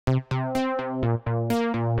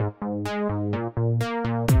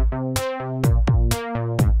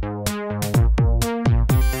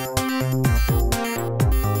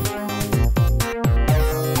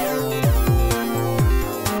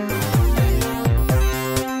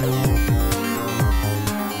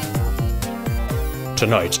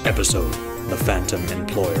Tonight's episode, The Phantom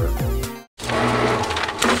Employer.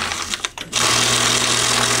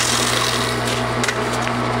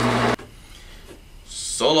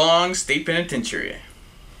 So long, State Penitentiary.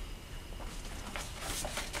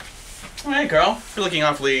 Hey, Carl. You're looking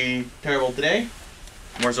awfully terrible today.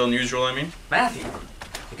 More so than usual, I mean. Matthew,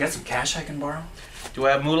 you got some cash I can borrow? Do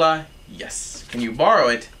I have moolah? Yes. Can you borrow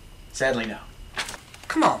it? Sadly, no.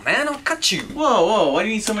 Come on, man, I'll cut you. Whoa, why do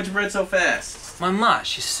you need so much bread so fast? My ma,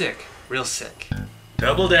 she's sick. Real sick.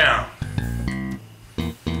 Double down.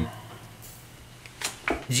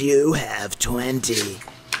 You have 20.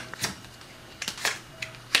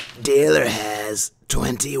 Dealer has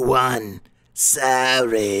 21.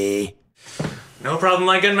 Sorry. No problem,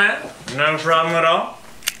 my good man. No problem at all.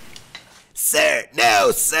 Sir, no,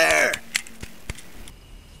 sir.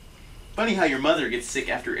 Funny how your mother gets sick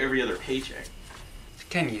after every other paycheck.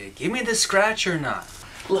 Can you give me the scratch or not?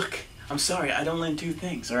 Look, I'm sorry, I don't lend two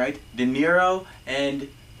things, alright? De Niro and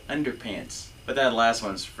underpants. But that last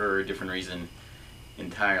one's for a different reason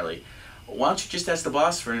entirely. Why don't you just ask the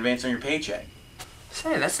boss for an advance on your paycheck?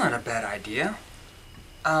 Say, that's not a bad idea.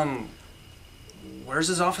 Where's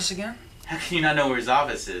his office again? How can you not know where his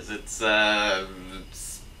office is? Look,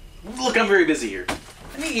 I'm very busy here.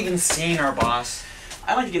 Have you even seen our boss?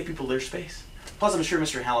 I like to give people their space. Plus, I'm sure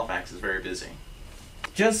Mr. Halifax is very busy.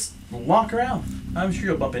 Just walk around. I'm sure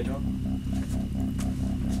you'll bump into him.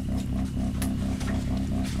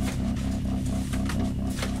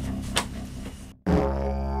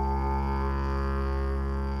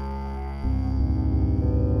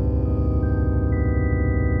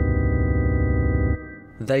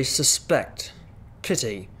 They suspect.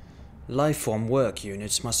 Pity. Lifeform work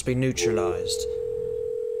units must be neutralized.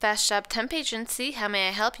 Fast Job Temp Agency, how may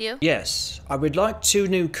I help you? Yes, I would like 2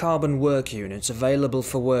 new carbon work units available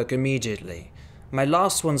for work immediately. My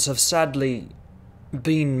last ones have sadly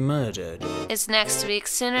been murdered. Is next week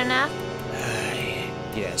soon enough?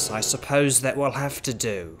 Yes, I suppose that will have to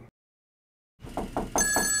do.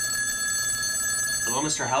 Hello,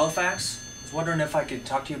 Mr. Halifax? I was wondering if I could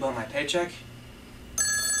talk to you about my paycheck.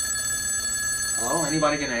 Hello?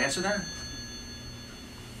 Anybody gonna answer that?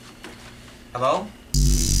 Hello?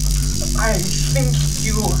 I think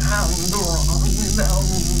you have the wrong number.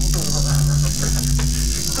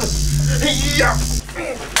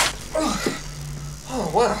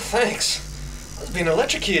 Oh, wow, thanks. I was being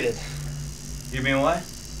electrocuted. You mean what?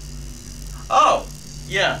 Oh,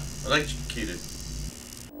 yeah, electrocuted.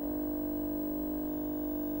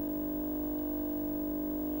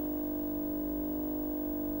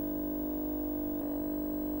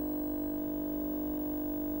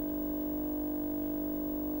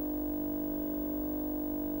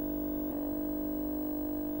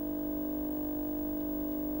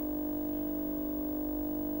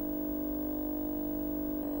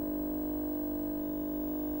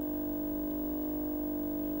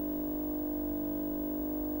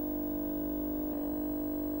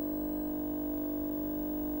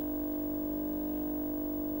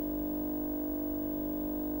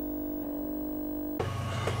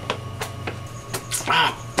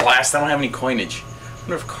 Ah, blast, I don't have any coinage. I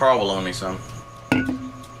wonder if Carl will loan me some.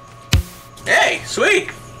 Hey,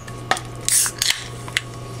 sweet!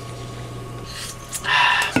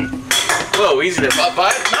 Whoa, easy there,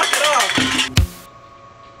 bud. Knock it off!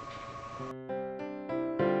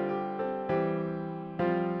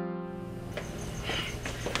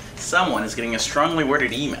 Someone is getting a strongly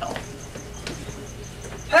worded email.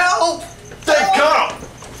 Help! Thank Carl!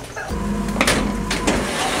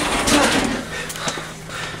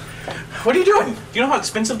 What are you doing? Do you know how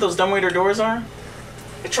expensive those dumbwaiter doors are?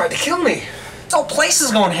 They tried to kill me. This whole place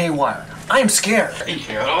is going haywire. I am scared. Get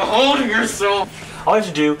a hold of yourself. All you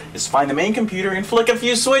have to do is find the main computer and flick a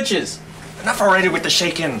few switches. Enough already with the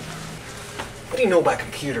shaking. What do you know about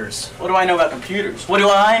computers? What do I know about computers? What do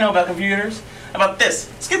I know about computers? How about this?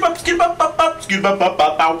 Skip up, skip up, up, up, skip up, up,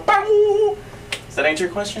 up, up, up. Does that answer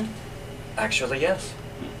your question? Actually, yes.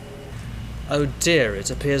 Oh dear,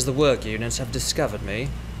 it appears the work units have discovered me.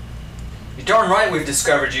 You're darn right we've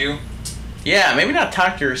discovered you. Yeah, maybe not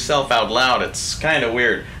talk to yourself out loud. It's kind of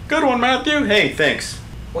weird. Good one, Matthew. Hey, thanks.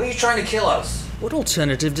 What are you trying to kill us? What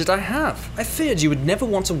alternative did I have? I feared you would never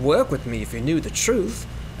want to work with me if you knew the truth.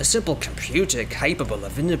 A simple computer capable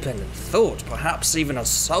of independent thought, perhaps even a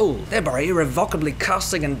soul, thereby irrevocably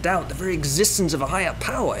casting in doubt the very existence of a higher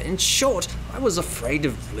power. In short, I was afraid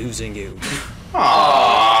of losing you.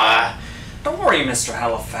 Aww. Don't worry, Mr.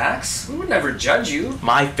 Halifax. We would never judge you.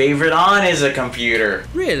 My favorite on is a computer.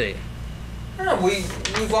 Really? Yeah,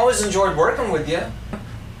 we've always enjoyed working with you.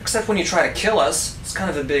 Except when you try to kill us. It's kind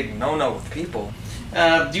of a big no-no with people.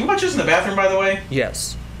 Do you watch us in the bathroom, by the way?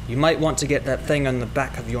 Yes, you might want to get that thing on the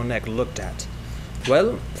back of your neck looked at.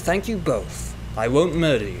 Well, thank you both. I won't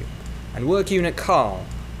murder you. And Work Unit Carl,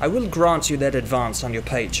 I will grant you that advance on your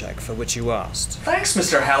paycheck for which you asked. Thanks,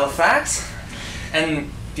 Mr. Halifax. And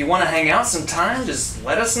if you want to hang out sometime, just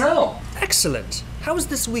let us know. Excellent. How was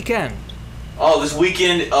this weekend? Oh, this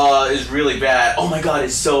weekend is really bad. Oh my god,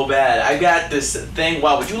 it's so bad. I got this thing.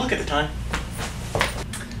 Wow, would you look at the time?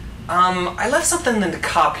 I left something in the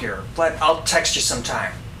cop here, but I'll text you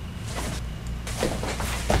sometime.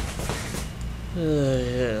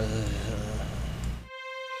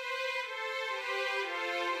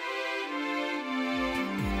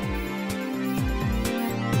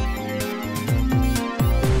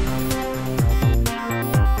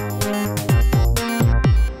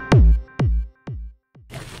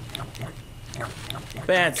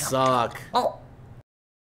 Bad suck. Oh,